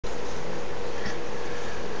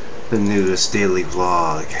The newest daily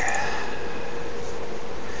vlog,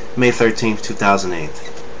 May 13th, 2008.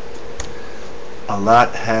 A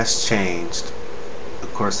lot has changed.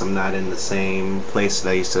 Of course, I'm not in the same place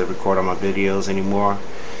that I used to record all my videos anymore,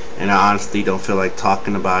 and I honestly don't feel like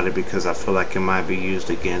talking about it because I feel like it might be used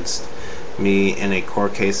against me in a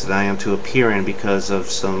court case that I am to appear in because of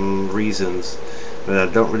some reasons that I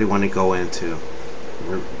don't really want to go into.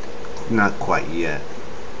 Not quite yet.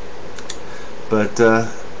 But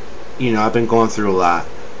you know, I've been going through a lot.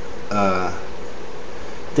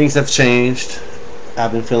 Things have changed.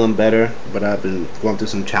 I've been feeling better, but I've been going through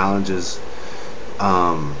some challenges.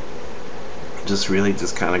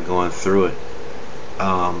 Just kind of going through it.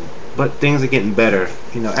 But things are getting better.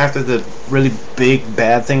 You know, after the really big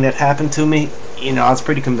bad thing that happened to me, you know, I was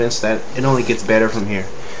pretty convinced that it only gets better from here.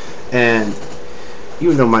 And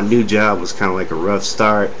even though my new job was kind of like a rough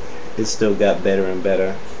start, it still got better and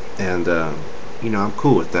better. And you know, I'm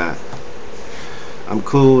cool with that. I'm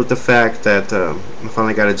cool with the fact that I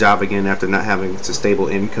finally got a job again after not having a stable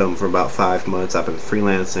income for about 5 months. I've been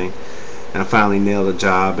freelancing, and I finally nailed a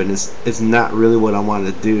job, and it's not really what I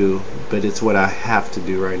wanted to do, but it's what I have to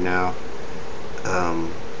do right now.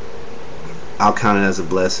 I'll count it as a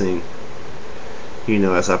blessing, you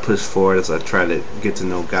know, as I push forward, as I try to get to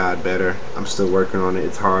know God better. I'm still working on it.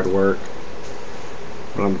 It's hard work,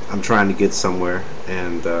 but I'm trying to get somewhere,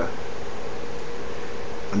 and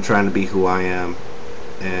I'm trying to be who I am.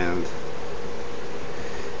 And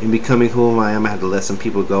in becoming who I am, I had to let some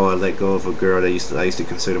people go. I let go of a girl that I used to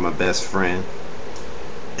consider my best friend,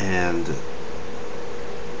 and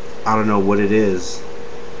I don't know what it is,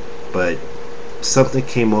 but something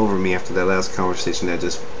came over me after that last conversation that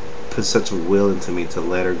just put such a will into me to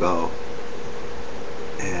let her go,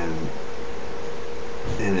 and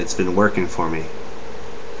it's been working for me.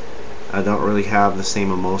 I don't really have the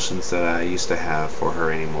same emotions that I used to have for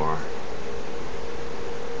her anymore,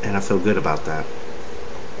 and I feel good about that.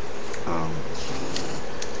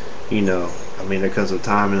 You know, I mean, there comes a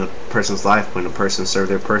time in a person's life when a person serves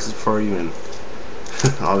their purpose for you, and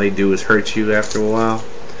all they do is hurt you after a while,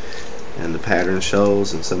 and the pattern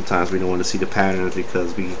shows. And sometimes we don't want to see the patterns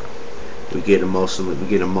because we get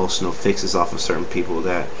emotional fixes off of certain people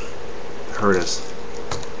that hurt us.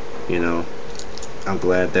 You know, I'm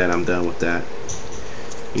glad that I'm done with that.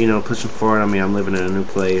 You know, pushing forward. I mean, I'm living in a new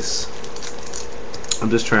place. I'm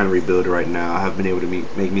just trying to rebuild it right now. I haven't been able to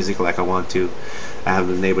make music like I want to. I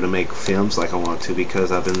haven't been able to make films like I want to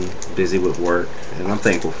because I've been busy with work, and I'm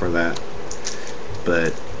thankful for that.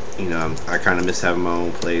 But you know, I kind of miss having my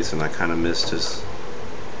own place, and I kind of miss just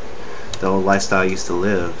the old lifestyle I used to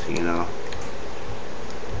live, you know.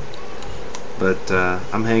 But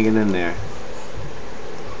I'm hanging in there,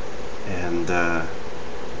 and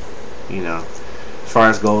you know, as far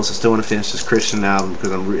as goals, I still want to finish this Christian album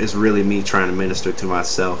because it's really me trying to minister to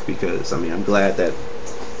myself. Because I mean, I'm glad that,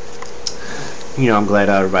 you know, I'm glad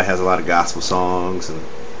everybody has a lot of gospel songs, and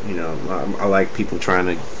you know, I like people trying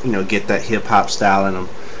to, you know, get that hip hop style in them.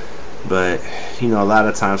 But you know, a lot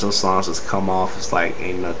of times those songs just come off as like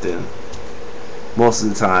ain't nothing. Most of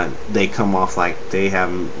the time they come off like they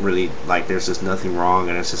haven't really, like there's just nothing wrong,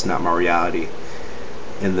 and it's just not my reality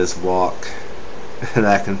in this walk that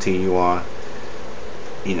I continue on.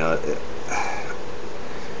 You know,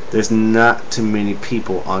 there's not too many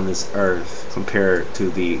people on this earth compared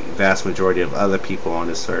to the vast majority of other people on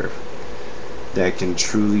this earth that can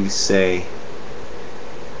truly say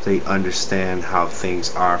they understand how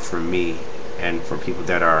things are for me and for people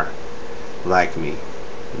that are like me,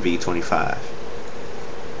 V25.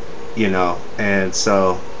 You know, and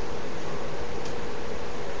so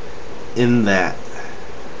in that,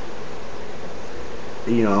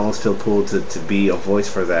 you know, I almost feel pulled to be a voice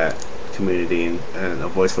for that community, and a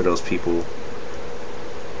voice for those people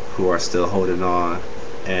who are still holding on,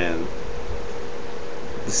 and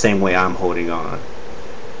the same way I'm holding on.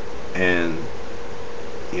 And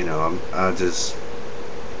you know, I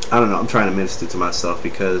don't know, I'm trying to minister to myself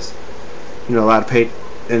because, you know, a lot of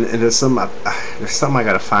and there's something I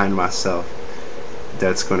gotta find myself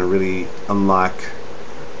that's gonna really unlock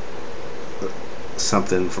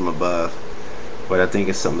something from above. But I think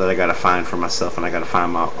it's something that I gotta find for myself, and I gotta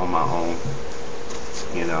find on my own.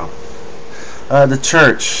 You know, the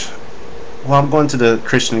church. Well, I'm going to the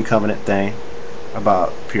Christian Covenant thing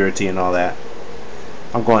about purity and all that.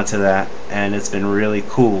 I'm going to that, and it's been really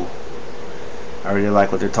cool. I really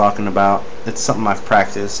like what they're talking about. It's something I've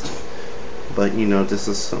practiced, but you know, this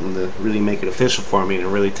is something to really make it official for me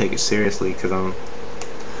and really take it seriously, because I'm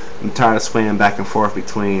tired of swinging back and forth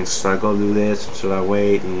between should I go do this, should I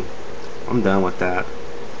wait, and I'm done with that.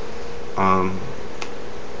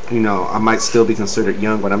 You know, I might still be considered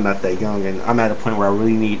young, but I'm not that young, and I'm at a point where I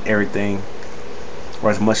really need everything, or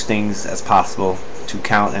as much things as possible, to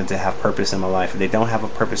count and to have purpose in my life. If they don't have a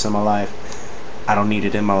purpose in my life, I don't need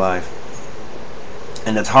it in my life.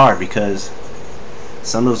 And it's hard because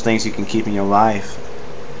some of those things you can keep in your life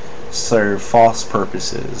serve false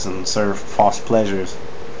purposes and serve false pleasures.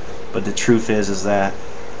 But the truth is that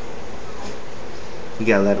you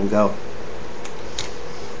gotta let them go.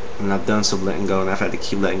 And I've done some letting go, and I've had to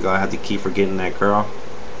keep letting go. I had to keep forgetting that girl.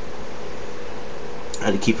 I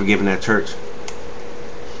had to keep forgiving that church.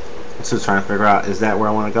 I'm still trying to figure out, is that where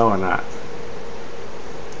I want to go or not?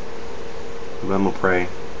 But I'm gonna pray.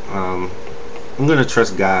 I'm gonna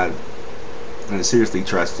trust God and seriously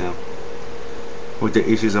trust Him with the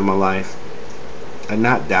issues of my life, and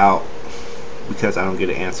not doubt because I don't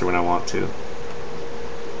get an answer when I want to.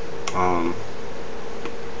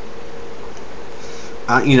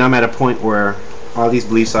 You know, I'm at a point where all these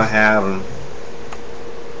beliefs I have and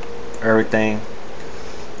everything,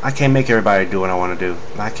 I can't make everybody do what I want to do.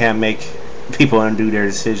 I can't make people undo their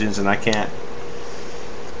decisions, and I can't.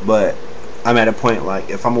 But I'm at a point, like,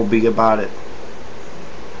 if I'm gonna be about it,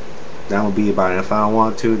 then I'm gonna be about it. If I don't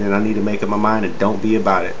want to, then I need to make up my mind and don't be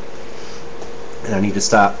about it. And I need to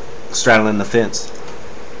stop straddling the fence.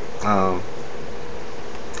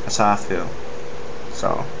 That's how I feel.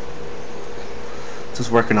 So just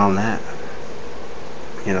working on that.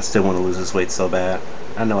 And I still want to lose this weight so bad.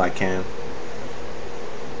 I know I can.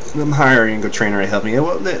 I'm hiring a trainer to help me.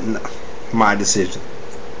 Well, no, my decision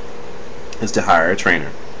is to hire a trainer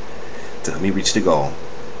to help me reach the goal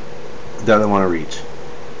that I want to reach.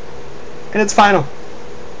 And it's final.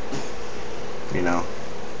 You know.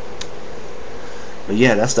 But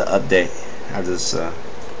yeah, that's the update. I just,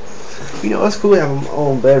 you know, it's cool to have my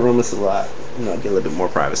own bedroom. It's a lot. You know, I get a little bit more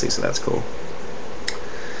privacy, so that's cool.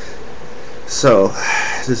 So,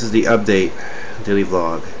 this is the update daily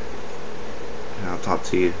vlog. And I'll talk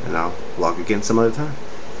to you, and I'll vlog again some other time.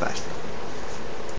 Bye.